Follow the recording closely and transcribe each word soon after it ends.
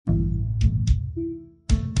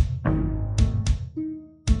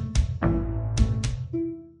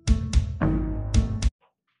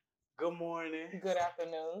Good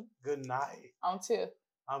afternoon. Good night. I'm Tiff.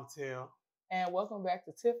 I'm Tim. And welcome back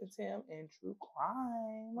to Tiff and Tim and True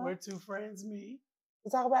Crime. Where two friends meet. We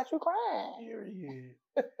talk about true crime. Period.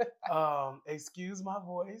 Excuse my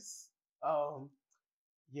voice.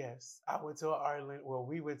 Yes, I went to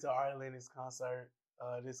we went to our Lennox concert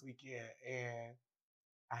this weekend, and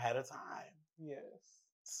I had a time. Yes.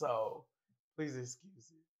 So please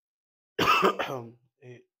excuse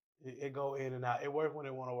it. it go in and out. It work when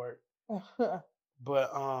it want to work.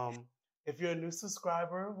 But if you're a new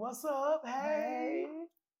subscriber, what's up? Hey.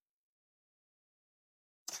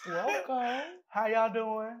 Welcome. How y'all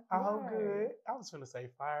doing? I hope good. I was gonna say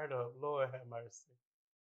fired up. Lord have mercy.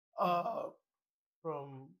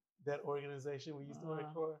 From that organization we used to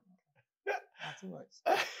work for. Not too much.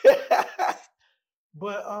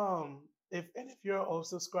 But if you're an old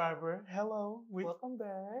subscriber, hello. Welcome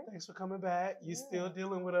back. Thanks for coming back. You still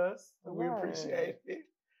dealing with us. We appreciate it.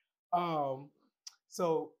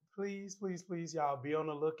 So please, y'all be on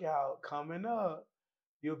the lookout. Coming up,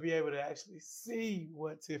 you'll be able to actually see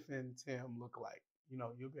what Tiff and Tim look like. You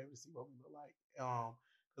know, you'll be able to see what we look like.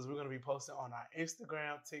 Because we're gonna be posting on our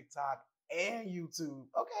Instagram, TikTok, and YouTube.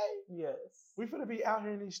 Okay. Yes. We're gonna be out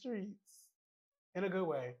here in these streets in a good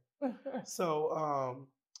way. So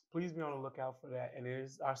please be on the lookout for that. And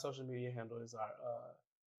our social media handle is our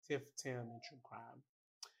Tiff, Tim, and True Crime.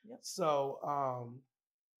 Yep. So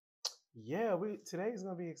today's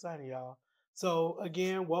gonna be exciting, y'all. So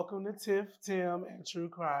again, welcome to Tiff, Tim, and True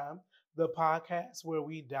Crime, the podcast where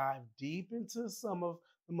we dive deep into some of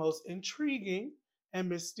the most intriguing and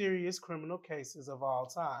mysterious criminal cases of all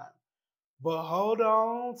time. But hold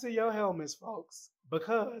on to your helmets, folks,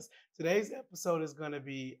 because today's episode is going to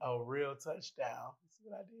be a real touchdown. See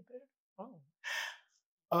what I did there?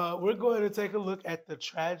 Oh. We're going to take a look at the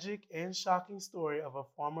tragic and shocking story of a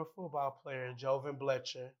former football player, Jovan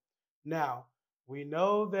Belcher. Now, we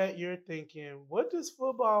know that you're thinking, what does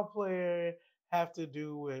football player have to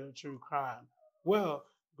do with a true crime? Well,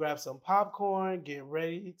 grab some popcorn, get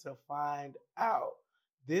ready to find out.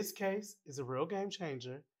 This case is a real game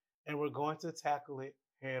changer, and we're going to tackle it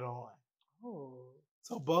head on. Oh.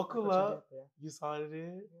 So buckle up. You saw what it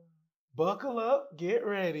did? Yeah. Buckle up, get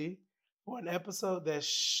ready for an episode that's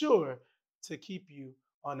sure to keep you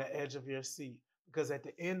on the edge of your seat. Because at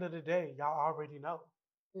the end of the day, y'all already know.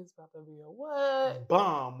 It's about to be a what?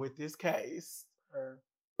 Bomb with this case. Purr.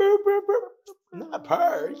 Burr, burr, burr. Not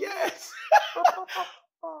purr, yes.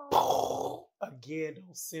 Again,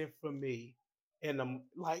 don't send for me. And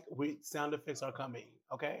sound effects are coming,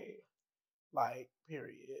 okay?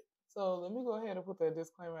 Period. So let me go ahead and put that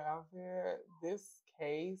disclaimer out there. This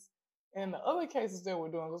case and the other cases that we're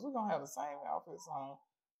doing, because we're gonna have the same outfits on.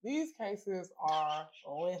 These cases are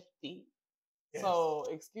lengthy. Yes. So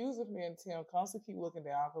excuse if me and Tim constantly keep looking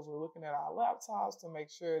down because we're looking at our laptops to make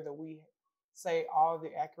sure that we say all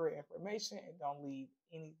the accurate information and don't leave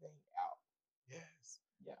anything out. Yes.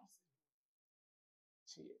 Yeah.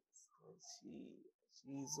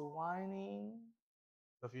 She's whining.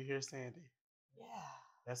 If you hear Sandy. Yeah.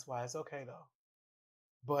 That's why it's okay though.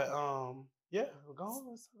 But yeah, go on,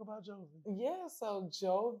 let's talk about Jovan. Yeah, so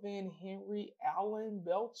Jovan Henry Allen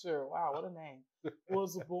Belcher, wow, what a name,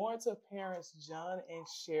 was born to parents John and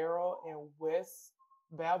Cheryl in West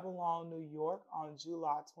Babylon, New York on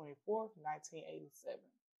July 24th, 1987.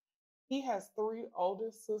 He has three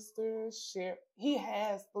older sisters.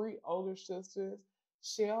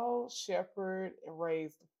 Cheryl Shepherd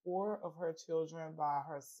raised four of her children by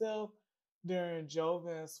herself during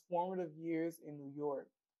Jovan's formative years in New York.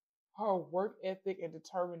 Her work ethic and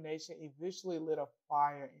determination eventually lit a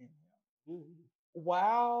fire in him. Mm-hmm.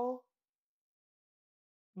 While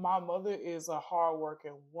my mother is a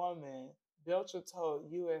hardworking woman, Belcher told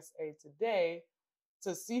USA Today,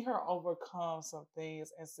 to see her overcome some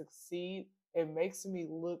things and succeed, it makes me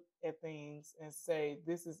look at things and say,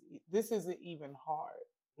 this isn't even hard.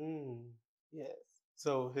 Mm. Yes.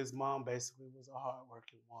 So his mom basically was a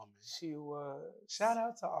hardworking woman. She was. Shout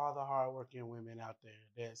out to all the hardworking women out there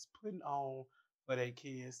that's putting on for their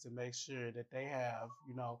kids to make sure that they have,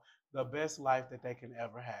 the best life that they can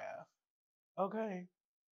ever have. Okay.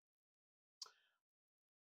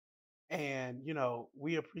 And,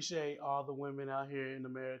 we appreciate all the women out here in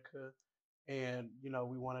America. And,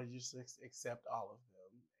 we want to just accept all of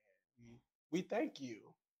them. And we thank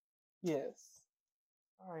you. Yes.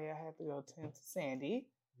 Sorry, I had to go tend to Sandy.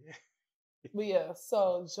 Yeah. But yeah,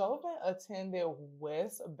 so Jovan attended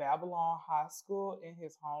West Babylon High School in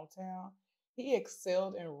his hometown. He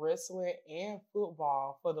excelled in wrestling and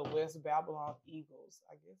football for the West Babylon Eagles.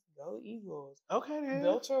 I guess go Eagles. Okay then.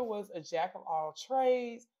 Belcher was a jack of all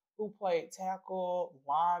trades, who played tackle,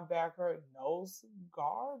 linebacker, nose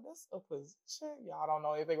guard. That's a position. Y'all don't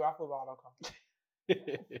know anything about football, don't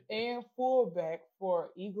come. And fullback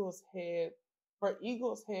for Eagles head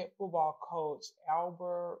football coach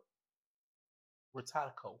Albert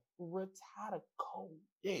Rotatico. Rotatico.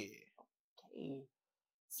 Yeah. Okay.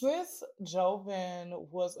 Since Jovan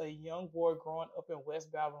was a young boy growing up in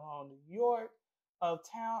West Babylon, New York, a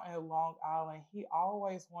town in Long Island, he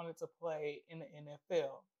always wanted to play in the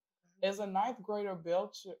NFL. As a ninth grader, I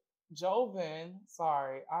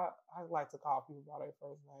like to call people by their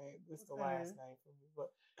first name. This is the last Okay. name for me.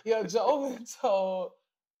 But yeah, Jovan told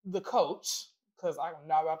the coach, because I'm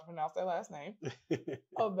not about to pronounce their last name,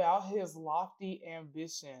 about his lofty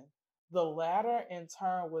ambition. The latter, in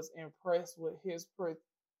turn, was impressed with his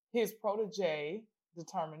protege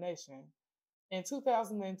determination. In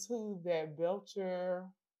 2002, that Belcher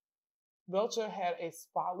had a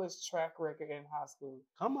spotless track record in high school.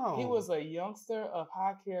 Come He on. was a youngster of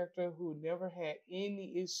high character who never had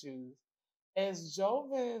any issues. As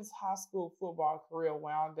Jovan's high school football career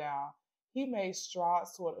wound down, he made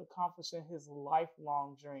strides toward accomplishing his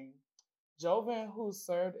lifelong dream. Jovan, who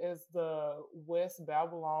served as the West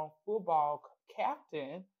Babylon football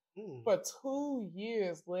captain Mm. for 2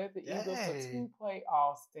 years, led the Eagles to Dang. two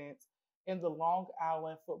playoff stints in the Long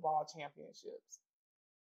Island Football Championships.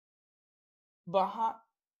 Behind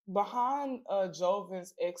behind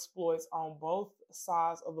Jovan's exploits on both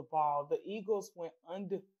sides of the ball, the Eagles went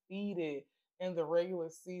undefeated in the regular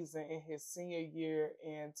season in his senior year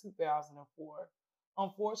in 2004.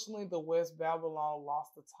 Unfortunately, the West Babylon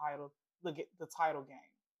lost the title game.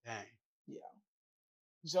 Dang. Yeah.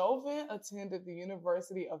 Jovan attended the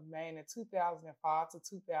University of Maine in 2005 to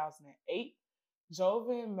 2008.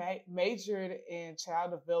 Jovan majored in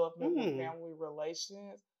child development with Mm. family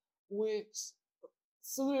relations, which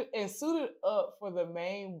suited up for the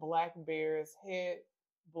Maine Black Bears head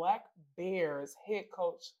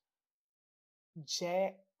coach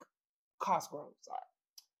Jack Cosgrove. Sorry,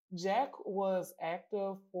 Jack was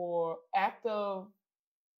active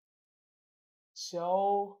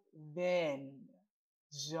Jovan.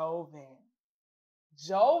 Jovan.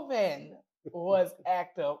 Jovan was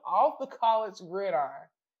active off the college gridiron.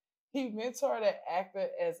 He mentored and acted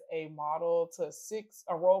as a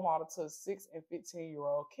role model to 6 and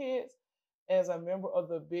 15-year-old kids as a member of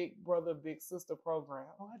the Big Brother Big Sister program.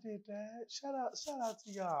 Oh, I did that. Shout out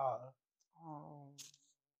to y'all. Um,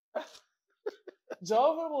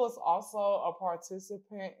 Jovan was also a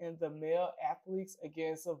participant in the Male Athletes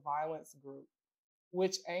Against Violence group,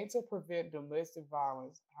 which aimed to prevent domestic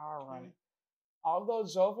violence. How Okay. ironic. Although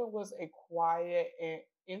Jovan was a quiet and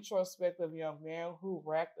introspective young man who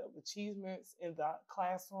racked up achievements in the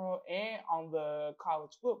classroom and on the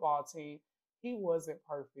college football team, he wasn't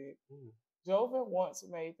perfect. Mm. Jovan once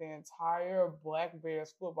made the entire Black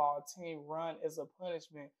Bears football team run as a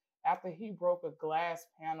punishment after he broke a glass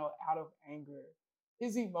panel out of anger.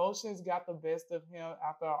 His emotions got the best of him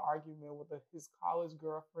after an argument with his college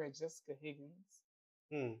girlfriend, Jessica Higgins.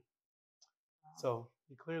 Mm. So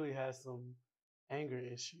he clearly has some anger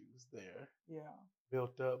issues there Yeah.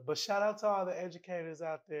 built up. But shout out to all the educators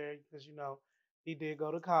out there because he did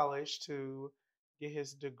go to college to get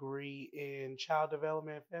his degree in child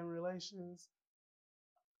development and family relations.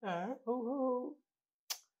 Hoo-hoo.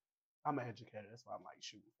 I'm an educator, that's why I'm like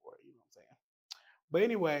shooting for it. You know what I'm saying? But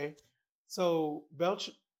anyway, so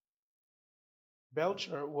Belcher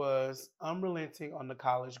was unrelenting on the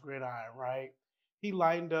college gridiron, right? He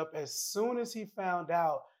lightened up as soon as he found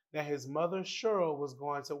out that his mother Cheryl was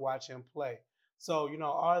going to watch him play. So,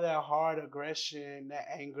 all that hard aggression, that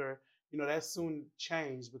anger, that soon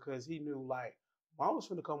changed because he knew like mom was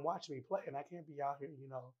gonna come watch me play and I can't be out here,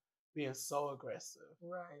 being so aggressive.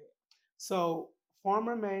 Right. So,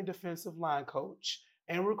 former Maine defensive line coach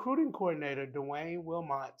and recruiting coordinator Dwayne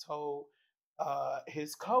Wilmot told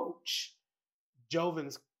his coach,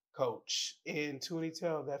 Jovan's coach, in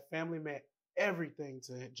 2012 that family meant everything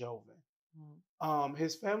to Jovan.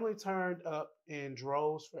 His family turned up in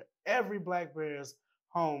droves for every Black Bears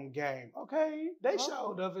home game. Okay, they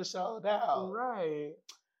showed up and showed out. Right.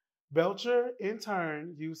 Belcher, in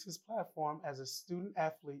turn, used his platform as a student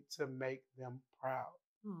athlete to make them proud.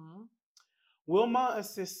 Mm-hmm.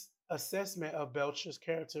 Wilmot's assessment of Belcher's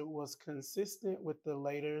character was consistent with the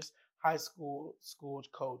later's high school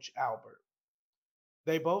coach, Albert.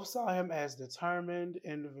 They both saw him as determined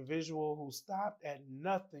individual who stopped at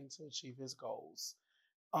nothing to achieve his goals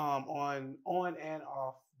on and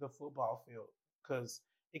off the football field. Because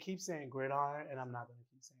it keeps saying gridiron, and I'm not going to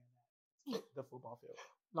keep saying that. The football field.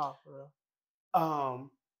 No, for real. Um,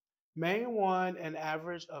 Maine won an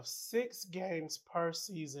average of 6 games per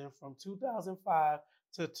season from 2005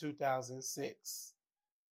 to 2006.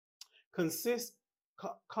 Consist,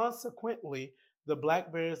 Consequently, the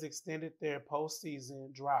Black Bears extended their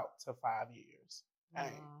postseason drought to 5 years.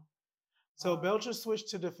 Dang. Mm, So wow. Belcher switched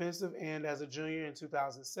to defensive end as a junior in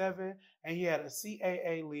 2007, and he had a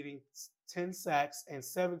CAA leading 10 sacks and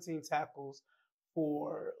 17 tackles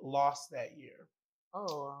for loss that year.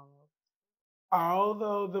 Oh,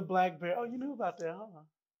 Although the Black Bear, oh, you knew about that, huh?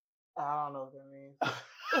 I don't know what that means.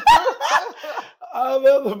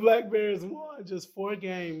 Although the Black Bears won just 4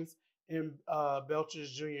 games in Belcher's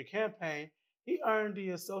junior campaign, he earned the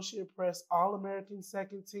Associate Press All American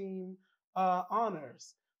Second Team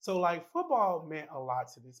honors. So, like, football meant a lot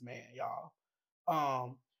to this man, y'all.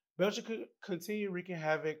 Um, Belcher could continue wreaking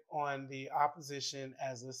havoc on the opposition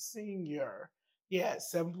as a senior. He had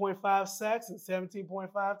 7.5 sacks and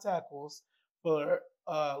 17.5 tackles for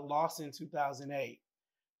loss in 2008.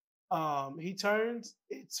 He turned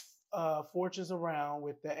its fortunes around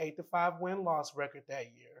with the 8-5 win-loss record that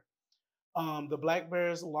year. The Black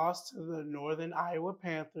Bears lost to the Northern Iowa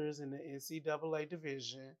Panthers in the NCAA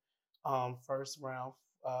division, first round,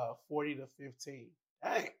 40-15.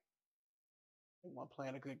 Dang, they weren't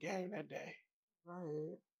playing a good game that day.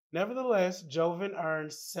 Right. Nevertheless, Jovan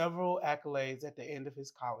earned several accolades at the end of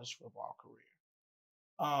his college football career.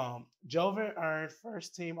 Jovan earned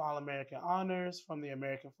first team All American honors from the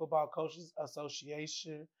American Football Coaches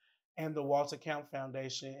Association and the Walter Camp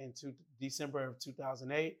Foundation in December of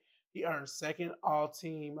 2008. He earned second All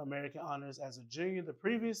Team American honors as a junior the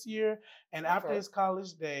previous year. And after Okay. his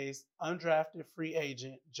college days, undrafted free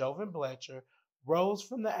agent Jovan Belcher rose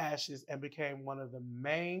from the ashes and became one of the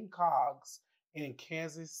main cogs in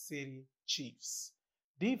Kansas City Chiefs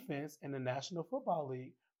defense in the National Football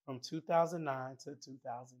League from 2009 to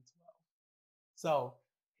 2012. So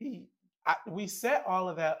we set all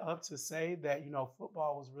of that up to say that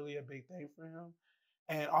football was really a big thing for him,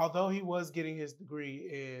 and although he was getting his degree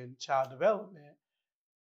in child development,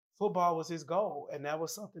 football was his goal, and that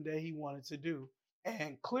was something that he wanted to do.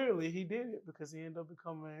 And clearly, he did it because he ended up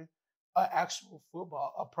becoming a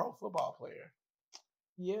pro football player.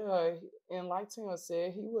 Yeah, and like Tina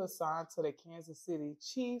said, he was signed to the Kansas City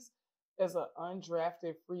Chiefs as an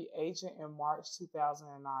undrafted free agent in March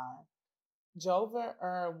 2009. Jovan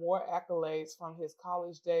earned more accolades from his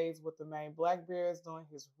college days with the Maine Black Bears during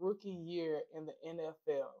his rookie year in the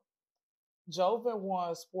NFL. Jovan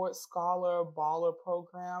won Sports Scholar Baller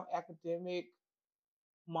Program, Academic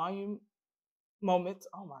Monument,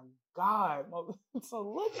 oh my God, so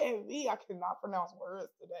look at me, I cannot pronounce words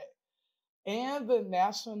today. And the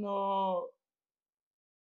National,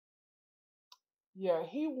 yeah,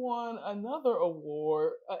 he won another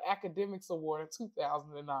award, an academics award in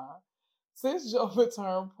 2009. Since Joe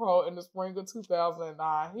turned pro in the spring of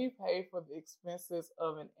 2009, he paid for the expenses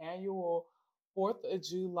of an annual 4th of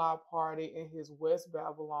July party in his West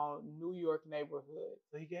Babylon, New York neighborhood.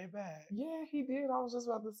 So he gave back. Yeah, he did. I was just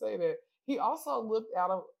about to say that. He also looked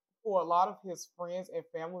out for a lot of his friends and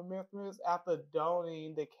family members after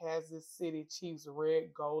donning the Kansas City Chiefs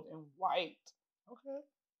red, gold, and white. Okay.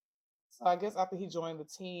 So I guess after he joined the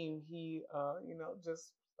team, he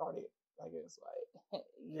just started, I guess, like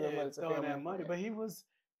giving Yeah, money to throwing family that and money. friends. But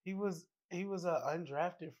he was an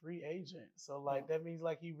undrafted free agent. So Yeah. like that means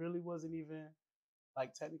like he really wasn't even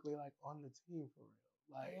like technically like on the team for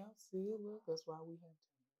real. Like Yeah, see, look, that's why we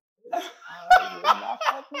have to. I would not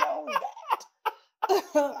have known that.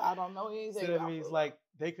 I don't know so anything that about means football. like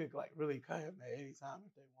they could like really cut him at any time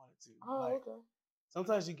if they wanted to. Oh, Like okay.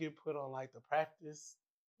 sometimes you get put on like the practice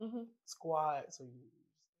Hmm. squad, so you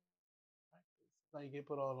practice. Like you get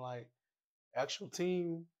put on like actual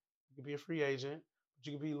team. You could be a free agent, but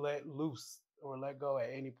you can be let loose or let go at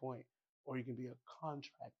any point, or you can be a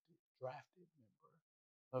contracted, drafted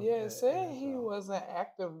member of Yeah, it the said he NFL. was an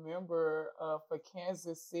active member for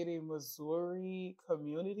Kansas City, Missouri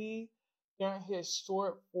community during his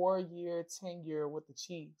short 4-year tenure with the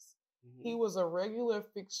Chiefs. He Mm-hmm. was a regular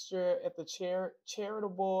fixture at the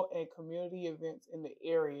charitable and community events in the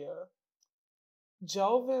area.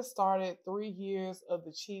 Joven started 3 years of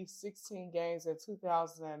the Chiefs' 16 games in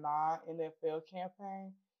 2009 NFL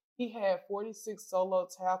campaign. He had 46 solo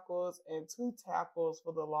tackles and 2 tackles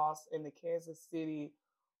for the loss in the Kansas City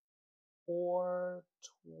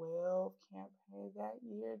 4-12 campaign that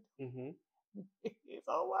year. Mm-hmm.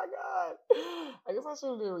 Oh my God. I guess I should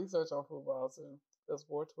have done research on football too. That's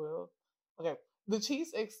 4-12. Okay. The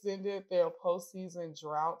Chiefs extended their postseason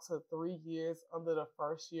drought to 3 years under the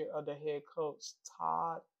first year of the head coach,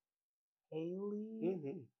 Todd Haley.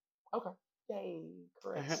 Mm-hmm. Okay. Yay.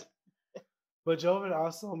 Correct. But Jovan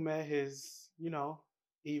also met his,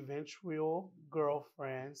 eventual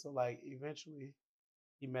girlfriend. So, like, eventually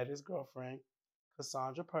he met his girlfriend,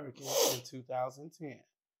 Cassandra Perkins, in 2010.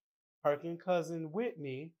 Perkins' cousin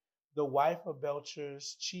Whitney, the wife of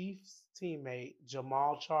Belcher's Chiefs teammate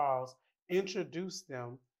Jamal Charles, introduced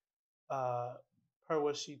them, uh, per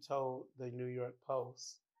what she told the New York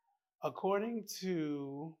Post. According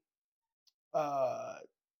to uh,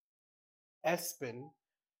 Espin,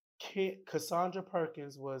 Cassandra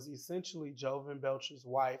Perkins was essentially Jovan Belcher's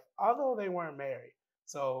wife, although they weren't married.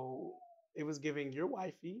 So it was giving your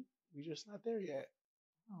wifey. We just not there yet.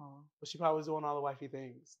 Oh. But she probably was doing all the wifey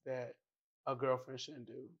things that a girlfriend shouldn't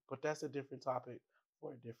do. But that's a different topic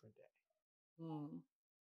for a different day. Mm.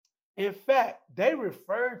 In fact, they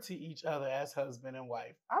referred to each other as husband and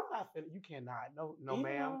wife. I'm not finna, you cannot. No, no, Even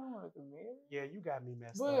ma'am. though I was married? Yeah, you got me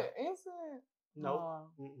messed up. But isn't Nope.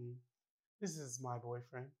 Mm-mm. This is my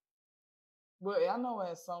boyfriend. but I know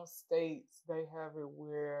in some states they have it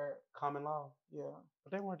where Common law. yeah.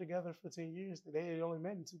 But they weren't together for 10 years. They had only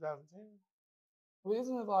met in 2010. But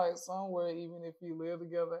isn't it like somewhere even if you live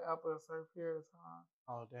together after a certain period of time?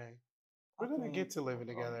 Oh, dang. I We're going to think get to living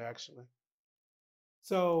together, actually.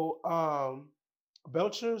 So,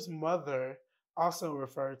 Belcher's mother also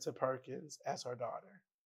referred to Perkins as her daughter.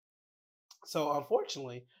 So,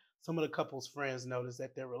 unfortunately, some of the couple's friends noticed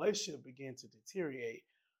that their relationship began to deteriorate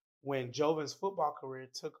when Jovan's football career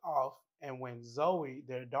took off and when Zoe,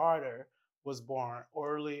 their daughter, was born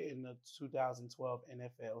early in the 2012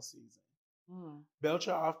 NFL season. Mm.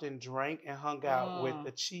 Belcher often drank and hung out with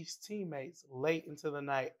the Mm. Chiefs' teammates late into the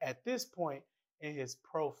night. At this point in his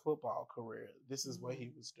pro football career, this is what he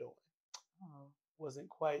was doing. Oh. Wasn't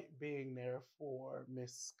quite being there for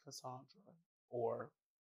Miss Cassandra or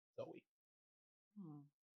Zoe. Mm.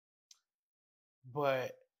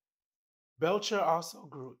 But Belcher also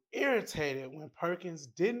grew irritated when Perkins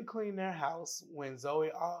didn't clean their house when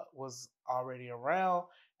Zoe was already around.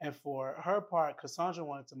 And for her part, Cassandra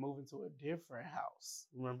wanted to move into a different house.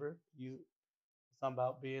 Remember, you something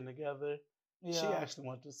about being together. She Yeah. actually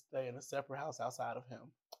wanted to stay in a separate house outside of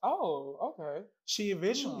him. Oh, okay. She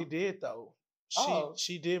eventually did though. Oh.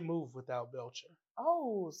 She did move without Belcher.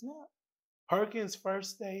 Oh, snap. Perkins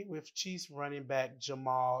first stayed with Chiefs running back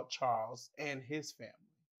Jamal Charles and his family.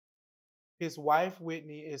 His wife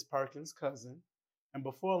Whitney is Perkins' cousin, and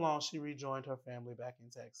before long she rejoined her family back in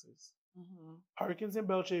Texas. Mm-hmm. Perkins and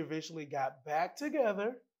Belcher eventually got back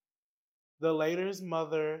together. The latter's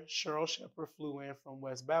mother, Cheryl Shepard, flew in from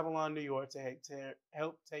West Babylon, New York, to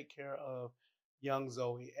help take care of young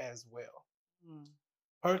Zoe as well. Mm.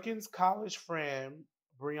 Perkins' college friend,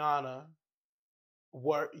 Brianna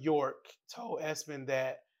York, told Espen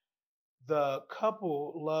that the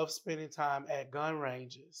couple loved spending time at gun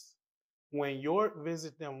ranges. When York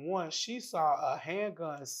visited them once, she saw a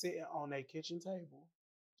handgun sitting on their kitchen table,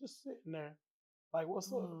 just sitting there, like,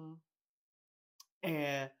 what's up? Mm.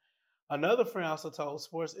 And another friend also told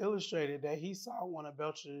Sports Illustrated that he saw one of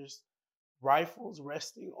Belcher's rifles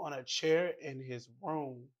resting on a chair in his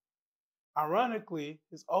room. Ironically,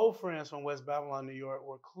 his old friends from West Babylon, New York,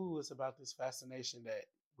 were clueless about this fascination that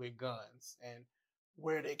with guns and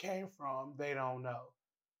where they came from. They don't know.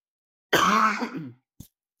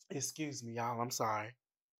 Excuse me, y'all. I'm sorry.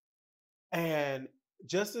 And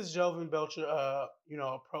just as Jovan Belcher,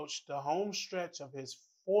 approached the home stretch of his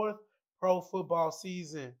fourth pro football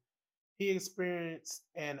season, he experienced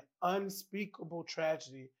an unspeakable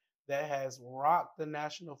tragedy that has rocked the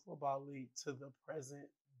National Football League to the present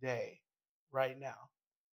day, right now.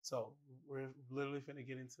 So we're literally going to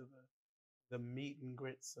get into the meat and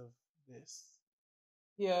grits of this.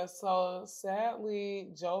 Yeah, so sadly,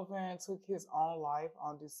 Jovan took his own life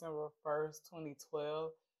on December 1st,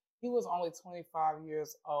 2012. He was only 25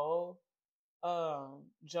 years old.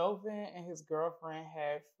 Jovan and his girlfriend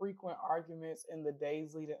had frequent arguments in the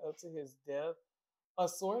days leading up to his death. A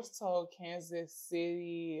source told Kansas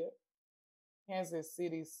City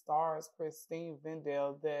Star's Christine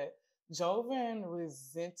Vendel that Jovan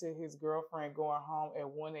resented his girlfriend going home at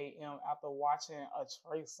 1 a.m. after watching a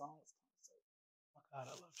Trey Songz concert. Oh my God,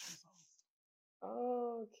 I love Trey Songz.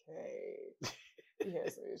 Okay. He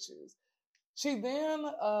has some issues. She then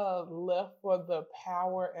left for the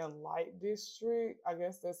Power and Light District. I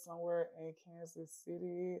guess that's somewhere in Kansas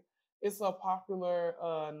City. It's a popular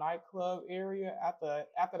nightclub area.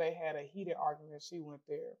 After they had a heated argument, she went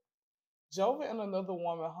there. Jovan and another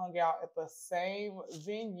woman hung out at the same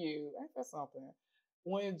venue. Ain't that something?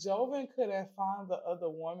 When Jovan couldn't find the other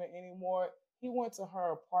woman anymore, he went to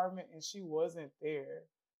her apartment and she wasn't there.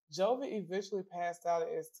 Jovan eventually passed out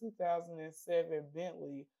at his 2007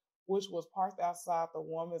 Bentley, which was parked outside the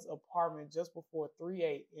woman's apartment just before 3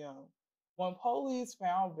 a.m. When police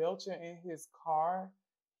found Belcher in his car,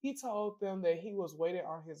 he told them that he was waiting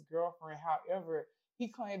on his girlfriend. However, he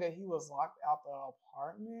claimed that he was locked out the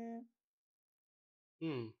apartment.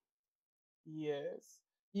 Mm. Yes.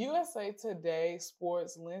 USA Today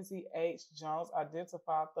Sports Lindsay H. Jones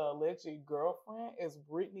identified the alleged girlfriend as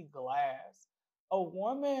Brittany Glass, a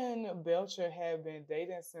woman Belcher had been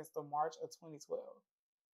dating since the March of 2012.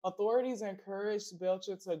 Authorities encouraged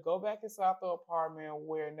Belcher to go back inside the apartment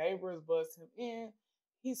where neighbors buzzed him in.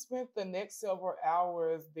 He spent the next several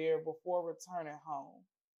hours there before returning home.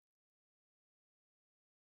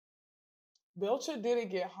 Belcher didn't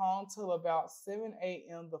get home till about 7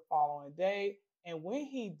 a.m. the following day, and when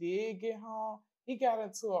he did get home, he got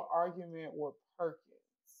into an argument with Perkins.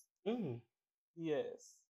 Mm.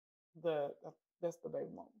 Yes, the that's the baby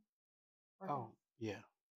mama. Perkins? Oh, yeah.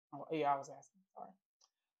 Oh, yeah, I was asking. Sorry.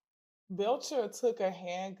 Belcher took a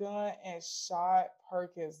handgun and shot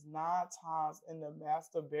Perkins 9 times in the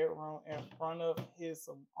master bedroom in front of his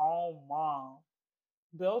own mom.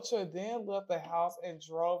 Belcher then left the house and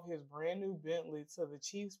drove his brand new Bentley to the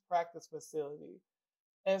Chiefs practice facility.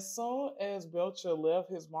 As soon as Belcher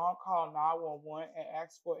left, his mom called 911 and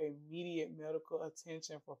asked for immediate medical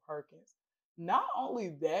attention for Perkins. Not only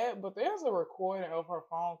that, but there's a recording of her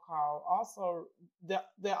phone call also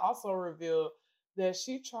that also revealed that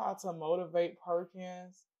she tried to motivate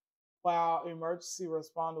Perkins while emergency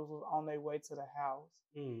responders was on their way to the house.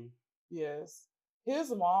 Mm. Yes.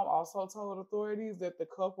 His mom also told authorities that the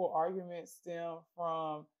couple argument stemmed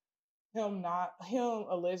from him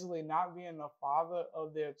allegedly not being the father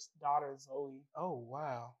of their daughter Zoe. Oh,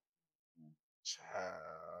 wow.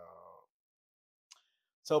 Child.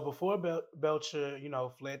 So before Belcher,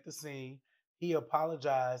 fled the scene, he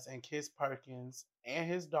apologized and kissed Perkins and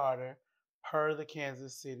his daughter, per the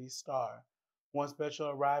Kansas City Star. Once Belcher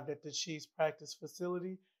arrived at the Chiefs practice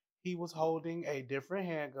facility, he was holding a different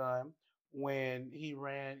handgun when he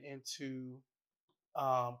ran into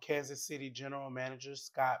Kansas City General Manager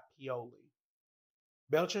Scott Pioli.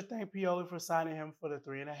 Belcher thanked Pioli for signing him for the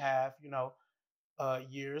 3.5,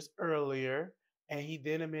 years earlier, and he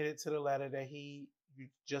then admitted to the latter that he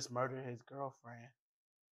just murdered his girlfriend.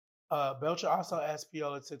 Belcher also asked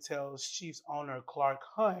Pioli to tell Chiefs owner Clark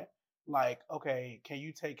Hunt, like, okay, can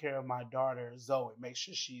you take care of my daughter Zoe? Make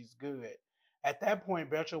sure she's good. At that point,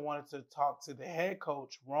 Belcher wanted to talk to the head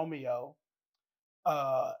coach Romeo.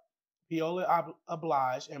 Uh, Pioli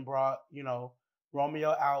obliged and brought, Romeo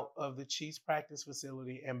out of the Chiefs practice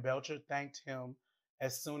facility, and Belcher thanked him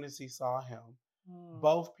as soon as he saw him. Hmm.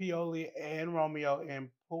 Both Pioli and Romeo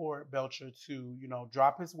implored Belcher to,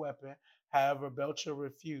 drop his weapon. However, Belcher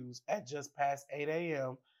refused. At just past 8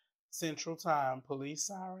 a.m. Central Time, police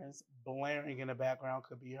sirens blaring in the background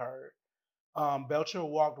could be heard. Belcher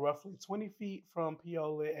walked roughly 20 feet from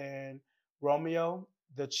Pioli and Romeo.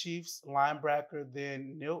 The Chiefs linebacker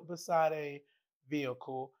then knelt beside a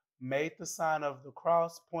vehicle, made the sign of the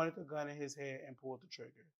cross, pointed the gun at his head, and pulled the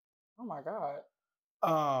trigger. Oh my God.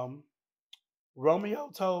 Um,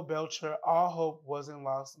 Romeo told Belcher all hope wasn't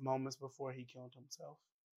lost moments before he killed himself.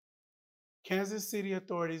 Kansas City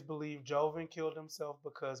authorities believe Jovan killed himself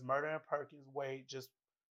because murdering Perkins weighed just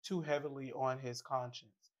too heavily on his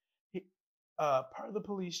conscience. He, per the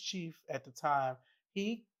police chief at the time,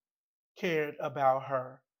 he cared about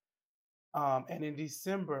her. And in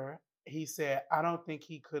December, he said, I don't think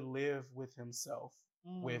he could live with himself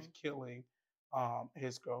with Mm. killing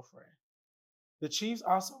his girlfriend. The Chiefs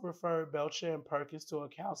also referred Belcher and Perkins to a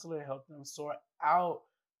counselor to help them sort out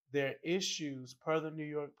their issues. Per the New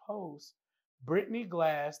York Post, Brittany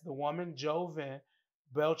Glass, the woman Jovan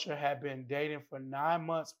Belcher had been dating for 9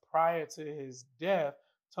 months prior to his death,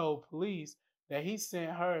 told police that he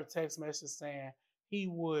sent her a text message saying he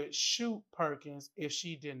would shoot Perkins if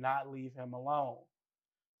she did not leave him alone.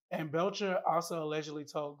 And Belcher also allegedly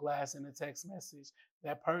told Glass in a text message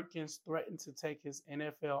that Perkins threatened to take his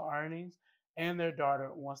NFL earnings and their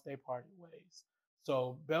daughter once they parted ways.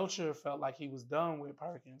 So Belcher felt like he was done with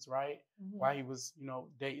Perkins, right? Mhm. While he was,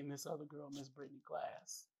 dating this other girl, Miss Brittany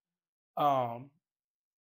Glass, um,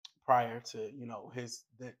 prior to,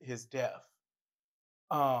 his death.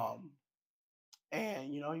 Um,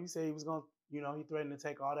 and he said he was gonna, he threatened to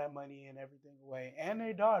take all that money and everything away, and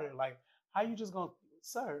their daughter. Like, how you just gonna,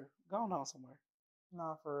 sir, go on somewhere?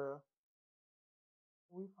 Nah, for real.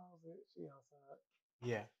 We pause it. She outside.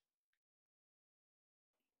 Yeah.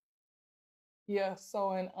 Yeah,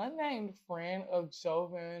 so an unnamed friend of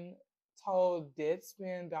Jovan told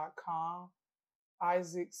Deadspin.com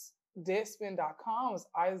Isaac's Deadspin.com is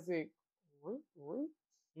Isaac Root?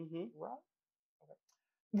 Mm-hmm. Right? Okay.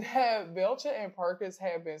 that Belcher and Perkins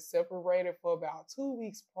had been separated for about 2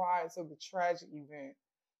 weeks prior to the tragic event.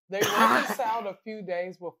 They reconciled a few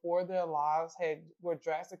days before their lives were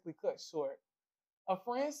drastically cut short. A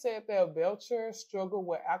friend said that Belcher struggled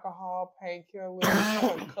with alcohol,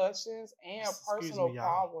 painkillers, concussions, and Excuse personal me, y'all.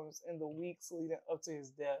 problems in the weeks leading up to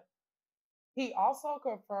his death. He also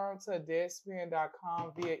confirmed to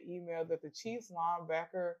Deadspin.com via email that the Chiefs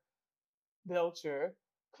linebacker Belcher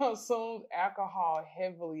consumed alcohol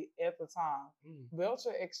heavily at the time. Mm.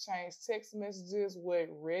 Belcher exchanged text messages with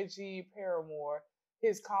Reggie Paramore,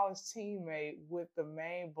 his college teammate with the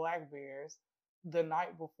Maine Black Bears, the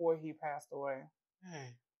night before he passed away.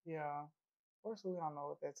 Hey. Yeah. Of course, we don't know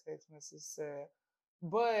what that text message said.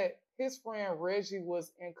 But his friend Reggie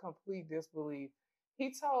was in complete disbelief.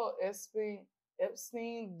 He told Epstein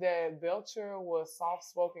that Belcher was a soft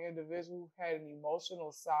spoken individual who had an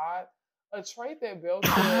emotional side, a trait that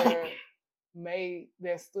Belcher made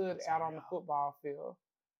that stood out on the football field.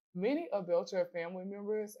 Many of Belcher's family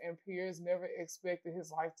members and peers never expected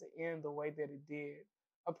his life to end the way that it did.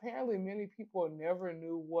 Apparently, many people never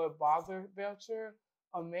knew what bothered Belcher,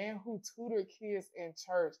 a man who tutored kids in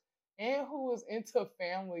church and who was into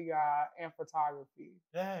Family Guy and photography.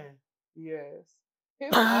 Dang. Yes.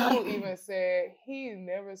 His uncle even said he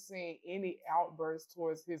never seen any outbursts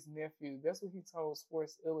towards his nephew. That's what he told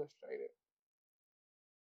Sports Illustrated.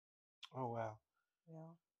 Oh, wow.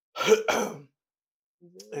 Yeah.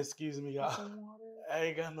 Excuse me, y'all. I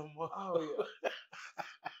ain't got no more. Oh, yeah.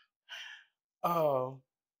 Oh.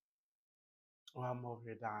 Well, I'm over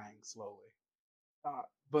here dying slowly.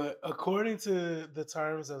 But according to the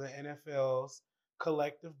terms of the NFL's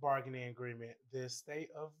collective bargaining agreement, the state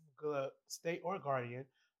or guardian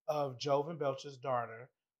of Jovan Belcher's daughter,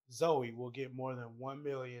 Zoe, will get more than $1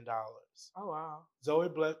 million. Oh, wow. Zoe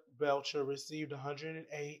Belcher received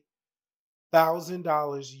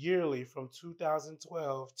 $108,000 yearly from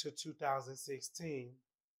 2012 to 2016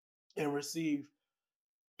 and received,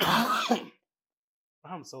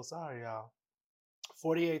 I'm so sorry, y'all,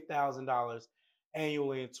 $48,000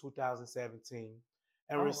 annually in 2017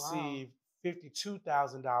 and received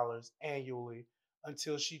 $52,000 annually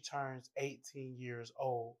until she turns 18 years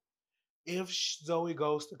old. If Zoe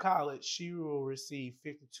goes to college, she will receive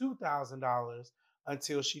 $52,000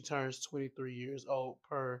 until she turns 23 years old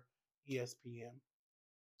per ESPN.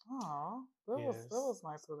 Oh, that Yes. was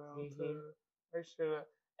nice of them to make sure that,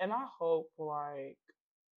 and I hope like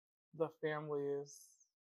the family is.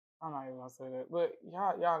 I'm not even gonna say that, but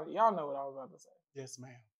y'all know what I was about to say. Yes,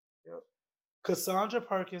 ma'am. Yep. Cassandra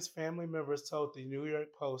Perkins' family members told the New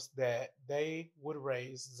York Post that they would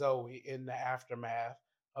raise Zoe in the aftermath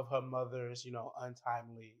of her mother's,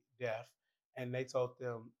 untimely death. And they told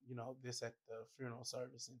them, this at the funeral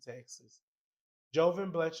service in Texas.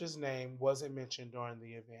 Jovan Belcher's name wasn't mentioned during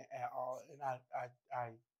the event at all, and I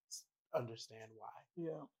understand why.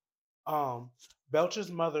 Yeah.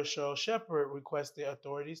 Belcher's mother, Cheryl Shepard, requested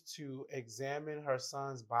authorities to examine her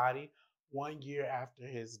son's body 1 year after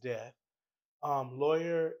his death.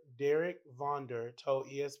 Lawyer Derek Vonder told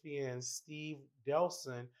ESPN's Steve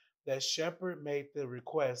Delson that Shepard made the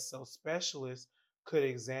request so specialists could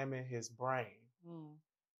examine his brain. Mm.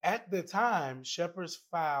 At the time, Shepard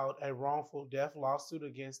filed a wrongful death lawsuit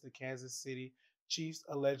against the Kansas City Chiefs,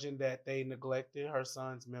 alleging that they neglected her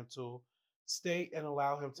son's mental state and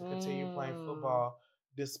allowed him to continue playing football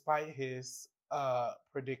despite his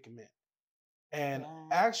predicament. And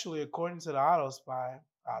actually, according to the Autospy,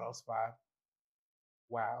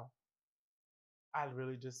 wow, I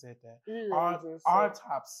really just said that.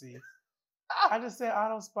 Autopsy. I just said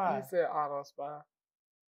Autospy. You said Autospy.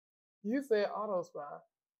 You said Autospy.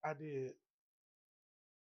 I did.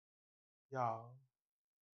 Y'all.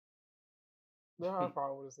 No, I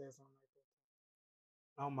probably would have said something like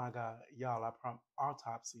that. Oh my God. Y'all,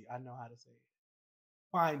 autopsy. I know how to say it.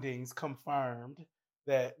 Findings confirmed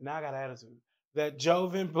that, now I got attitude, that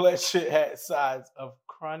Jovan Belcher had signs of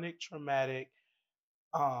chronic traumatic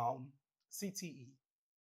CTE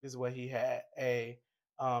is what he had, a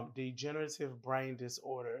degenerative brain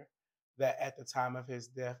disorder that at the time of his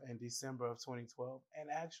death in December of 2012, and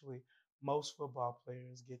actually most football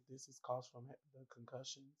players get this, it's caused from the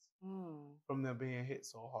concussions from them being hit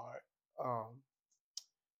so hard. I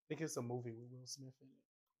think it's a movie with Will Smith in it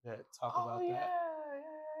that talk about that.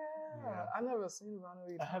 Yeah. I never seen it.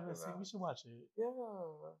 I haven't seen. We should watch it.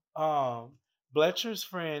 Yeah. Belcher's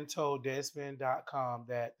friend told Deadspin.com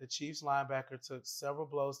that the Chiefs linebacker took several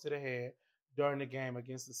blows to the head during the game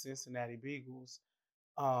against the Cincinnati Bengals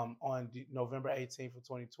on November 18th of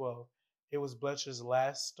 2012. It was Belcher's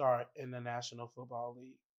last start in the National Football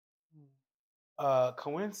League.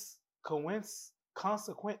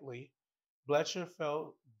 Consequently, Bletcher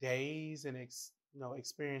felt dazed and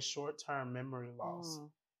experienced short-term memory loss. Mm.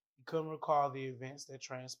 He couldn't recall the events that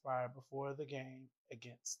transpired before the game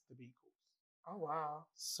against the Beagles. Oh wow.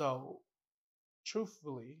 So,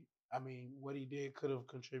 truthfully, I mean, what he did could have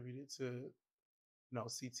contributed to,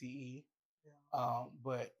 CTE. Yeah.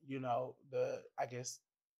 But I guess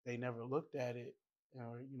they never looked at it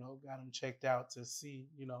or got him checked out to see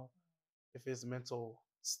if his mental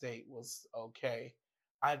state was okay.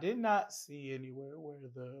 I did not see anywhere where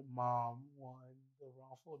the mom won the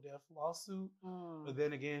wrongful death lawsuit, but Mm.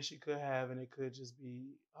 then again, she could have, and it could just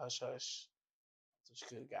be hush hush. So she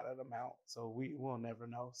could have got an amount. So we will never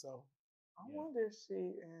know. So I yeah, wonder if she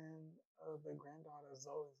and the granddaughter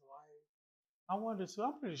Zoe's wife. I wonder too.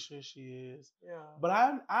 I'm pretty sure she is, Yeah. but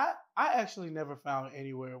I actually never found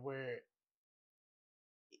anywhere where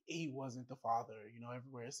he wasn't the father.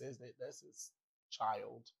 Everywhere it says that that's his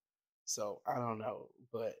child. So I don't know,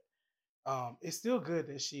 but it's still good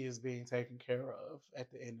that she is being taken care of at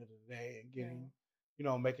the end of the day and Yeah.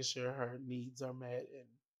 getting, making sure her needs are met and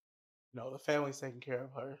the family's taking care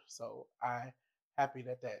of her. So I happy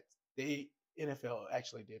that the NFL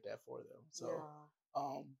actually did that for them. So Yeah.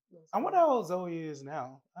 um, That's I wonder good. how old Zoe is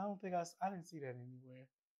now. I don't think I didn't see that anywhere.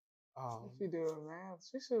 If you do the math,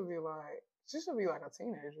 she should be like a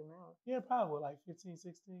teenager now. Yeah, probably like 15,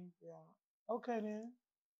 16. Yeah. Okay then.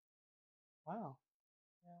 Wow.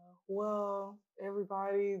 Yeah. Well,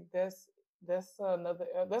 everybody, that's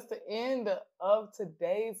the end of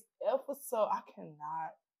today's episode. I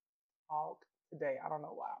cannot talk today. I don't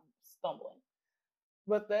know why I'm stumbling.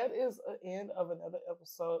 But that is the end of another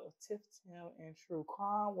episode of Tiff, Tim, and True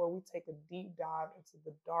Crime, where we take a deep dive into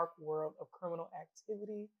the dark world of criminal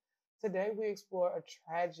activity. Today, we explore a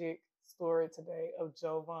tragic story today of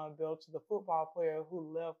Jovan Belcher, the football player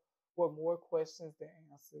who left with more questions than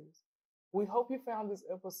answers. We hope you found this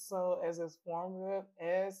episode as informative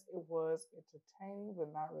as it was entertaining,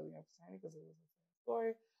 but not really entertaining because it was a sad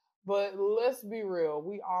story. But let's be real,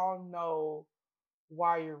 we all know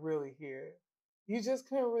why you're really here. You just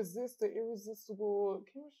couldn't resist the irresistible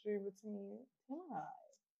chemistry between him and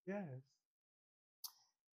Yes.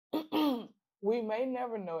 I. We may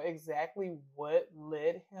never know exactly what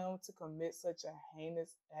led him to commit such a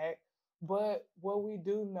heinous act, but what we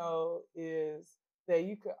do know is that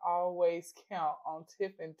you could always count on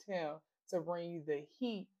Tiff and Tim to bring you the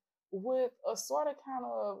heat with a sort of kind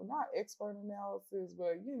of not expert analysis,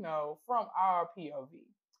 but from our POV with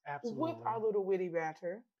Absolutely. our little witty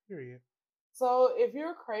banter. Period. So if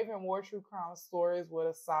you're craving more true crime stories with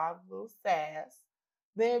a side of little sass,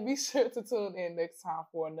 then be sure to tune in next time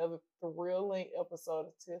for another thrilling episode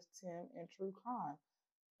of Tiff, Tim, and True Crime.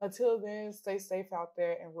 Until then, stay safe out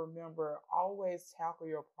there and remember, always tackle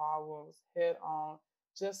your problems head on,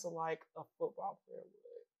 just like a football player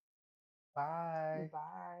would. Bye.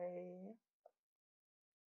 Bye.